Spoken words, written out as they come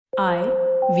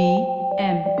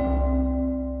IVM.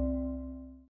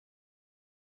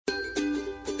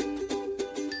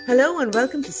 Hello and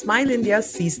welcome to Smile India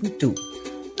Season 2.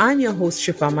 I'm your host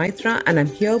Shifa Maitra and I'm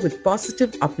here with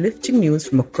positive, uplifting news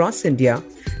from across India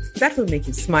that will make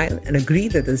you smile and agree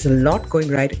that there's a lot going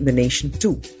right in the nation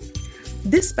too.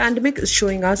 This pandemic is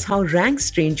showing us how rank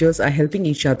strangers are helping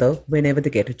each other whenever they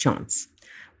get a chance.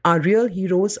 Our real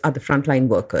heroes are the frontline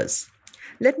workers.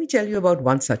 Let me tell you about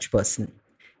one such person.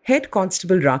 Head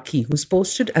Constable Rakhi, who's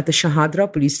posted at the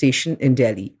Shahadra police station in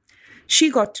Delhi.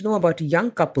 She got to know about a young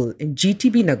couple in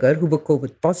GTB Nagar who were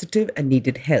COVID positive and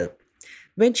needed help.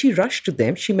 When she rushed to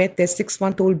them, she met their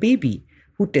 6-month-old baby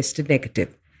who tested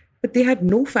negative. But they had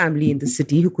no family in the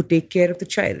city who could take care of the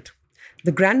child.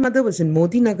 The grandmother was in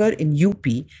Modi Nagar in UP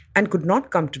and could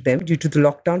not come to them due to the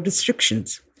lockdown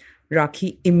restrictions.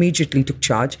 Rakhi immediately took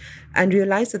charge and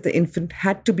realized that the infant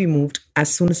had to be moved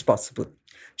as soon as possible.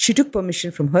 She took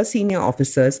permission from her senior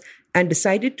officers and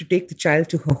decided to take the child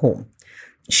to her home.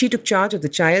 She took charge of the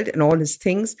child and all his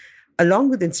things, along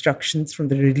with instructions from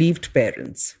the relieved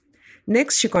parents.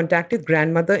 Next, she contacted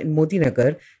grandmother in Modi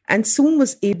Nagar and soon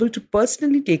was able to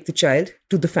personally take the child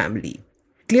to the family.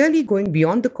 Clearly going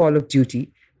beyond the call of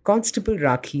duty, Constable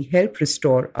Rakhi helped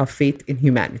restore our faith in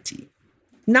humanity.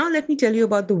 Now let me tell you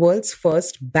about the world's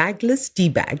first bagless tea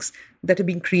bags that are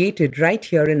being created right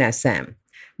here in Assam.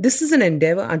 This is an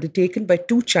endeavor undertaken by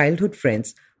two childhood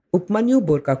friends, Upmanyu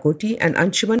Borkakoti and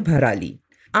Anshuman Bharali.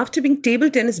 After being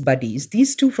table tennis buddies,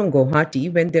 these two from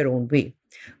Guwahati went their own way,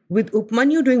 with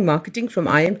Upmanyu doing marketing from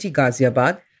IMT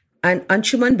Ghaziabad and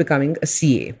Anshuman becoming a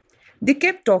CA. They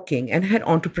kept talking and had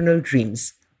entrepreneurial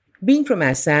dreams. Being from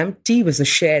Assam, tea was a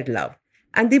shared love,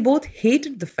 and they both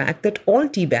hated the fact that all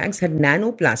tea bags had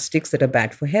nanoplastics that are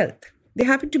bad for health. They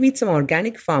happened to meet some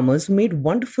organic farmers who made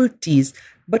wonderful teas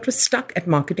but were stuck at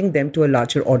marketing them to a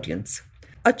larger audience.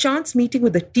 A chance meeting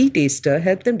with a tea taster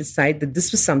helped them decide that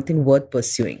this was something worth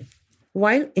pursuing.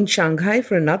 While in Shanghai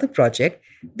for another project,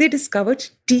 they discovered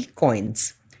tea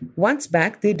coins. Once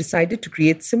back, they decided to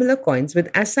create similar coins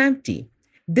with Assam tea.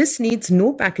 This needs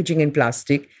no packaging in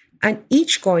plastic, and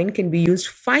each coin can be used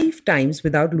 5 times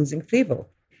without losing flavor.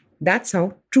 That's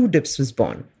how True Dips was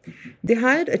born. They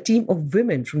hired a team of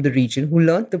women from the region who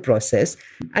learned the process,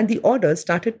 and the orders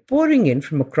started pouring in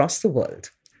from across the world.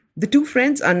 The two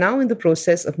friends are now in the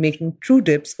process of making True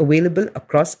Dips available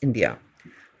across India.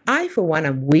 I, for one,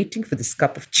 am waiting for this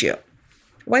cup of cheer.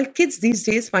 While kids these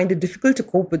days find it difficult to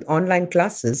cope with online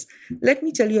classes, let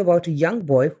me tell you about a young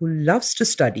boy who loves to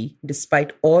study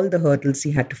despite all the hurdles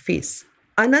he had to face.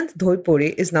 Anant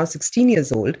Dhoipore is now 16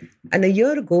 years old, and a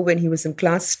year ago when he was in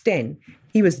class 10,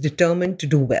 he was determined to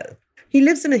do well. He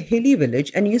lives in a hilly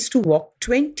village and used to walk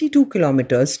 22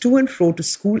 kilometers to and fro to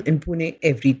school in Pune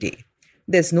every day.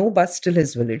 There's no bus till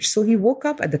his village, so he woke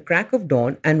up at the crack of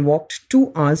dawn and walked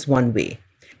 2 hours one way.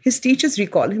 His teachers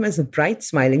recall him as a bright,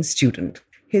 smiling student.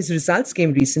 His results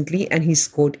came recently and he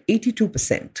scored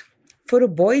 82%. For a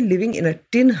boy living in a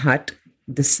tin hut,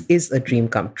 this is a dream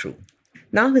come true.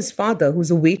 Now his father, who's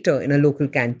a waiter in a local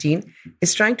canteen,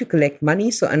 is trying to collect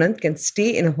money so Anant can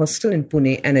stay in a hostel in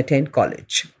Pune and attend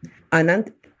college.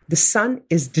 Anant, the son,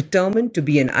 is determined to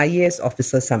be an IAS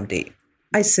officer someday.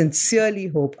 I sincerely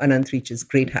hope Anant reaches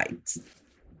great heights.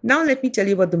 Now let me tell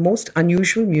you about the most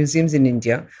unusual museums in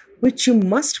India, which you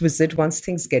must visit once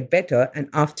things get better and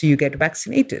after you get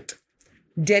vaccinated.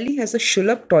 Delhi has a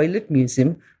Shulabh toilet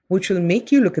museum, which will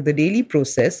make you look at the daily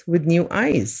process with new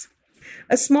eyes.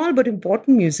 A small but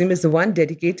important museum is the one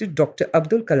dedicated to Dr.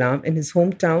 Abdul Kalam in his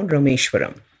hometown,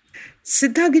 Rameshwaram.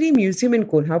 Siddhagiri Museum in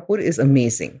Kolhapur is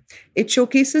amazing. It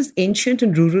showcases ancient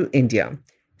and rural India.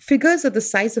 Figures are the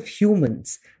size of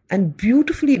humans and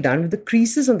beautifully done with the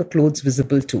creases on the clothes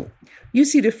visible too. You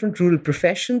see different rural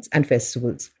professions and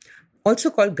festivals. Also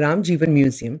called Gram Jeevan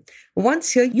Museum,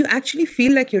 once here you actually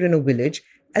feel like you're in a village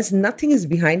as nothing is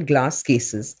behind glass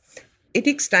cases. It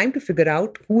takes time to figure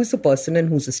out who is a person and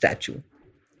who's a statue.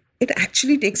 It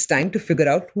actually takes time to figure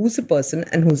out who's a person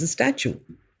and who's a statue.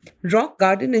 Rock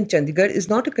Garden in Chandigarh is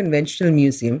not a conventional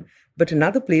museum, but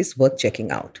another place worth checking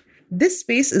out. This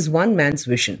space is one man's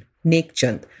vision, Nek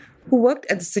Chand, who worked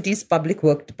at the city's public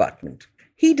work department.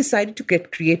 He decided to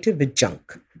get creative with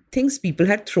junk, things people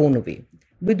had thrown away.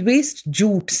 With waste,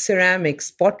 jute, ceramics,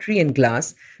 pottery and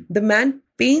glass, the man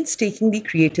painstakingly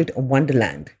created a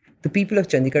wonderland. The people of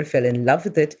Chandigarh fell in love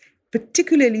with it,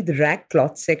 particularly the rag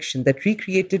cloth section that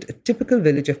recreated a typical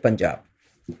village of Punjab.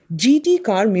 GD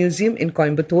Car Museum in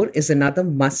Coimbatore is another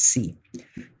must-see.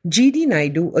 G.D.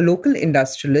 Naidu, a local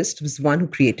industrialist, was one who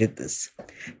created this.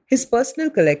 His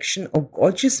personal collection of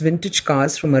gorgeous vintage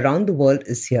cars from around the world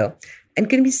is here, and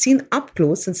can be seen up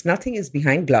close since nothing is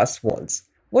behind glass walls.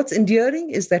 What's endearing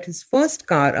is that his first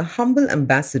car, a humble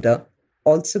ambassador,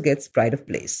 also gets pride of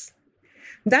place.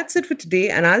 That's it for today,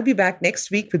 and I'll be back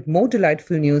next week with more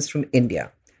delightful news from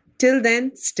India. Till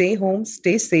then, stay home,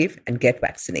 stay safe, and get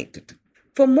vaccinated.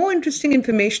 For more interesting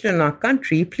information on our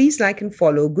country, please like and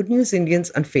follow Good News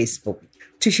Indians on Facebook.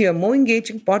 To hear more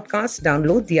engaging podcasts,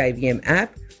 download the IVM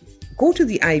app, go to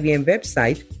the IVM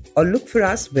website, or look for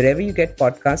us wherever you get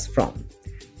podcasts from.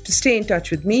 To stay in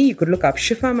touch with me, you could look up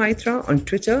Shifa Maitra on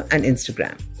Twitter and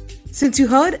Instagram. Since you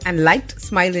heard and liked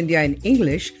Smile India in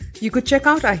English, you could check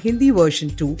out our Hindi version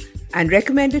too and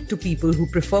recommend it to people who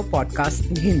prefer podcasts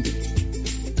in Hindi.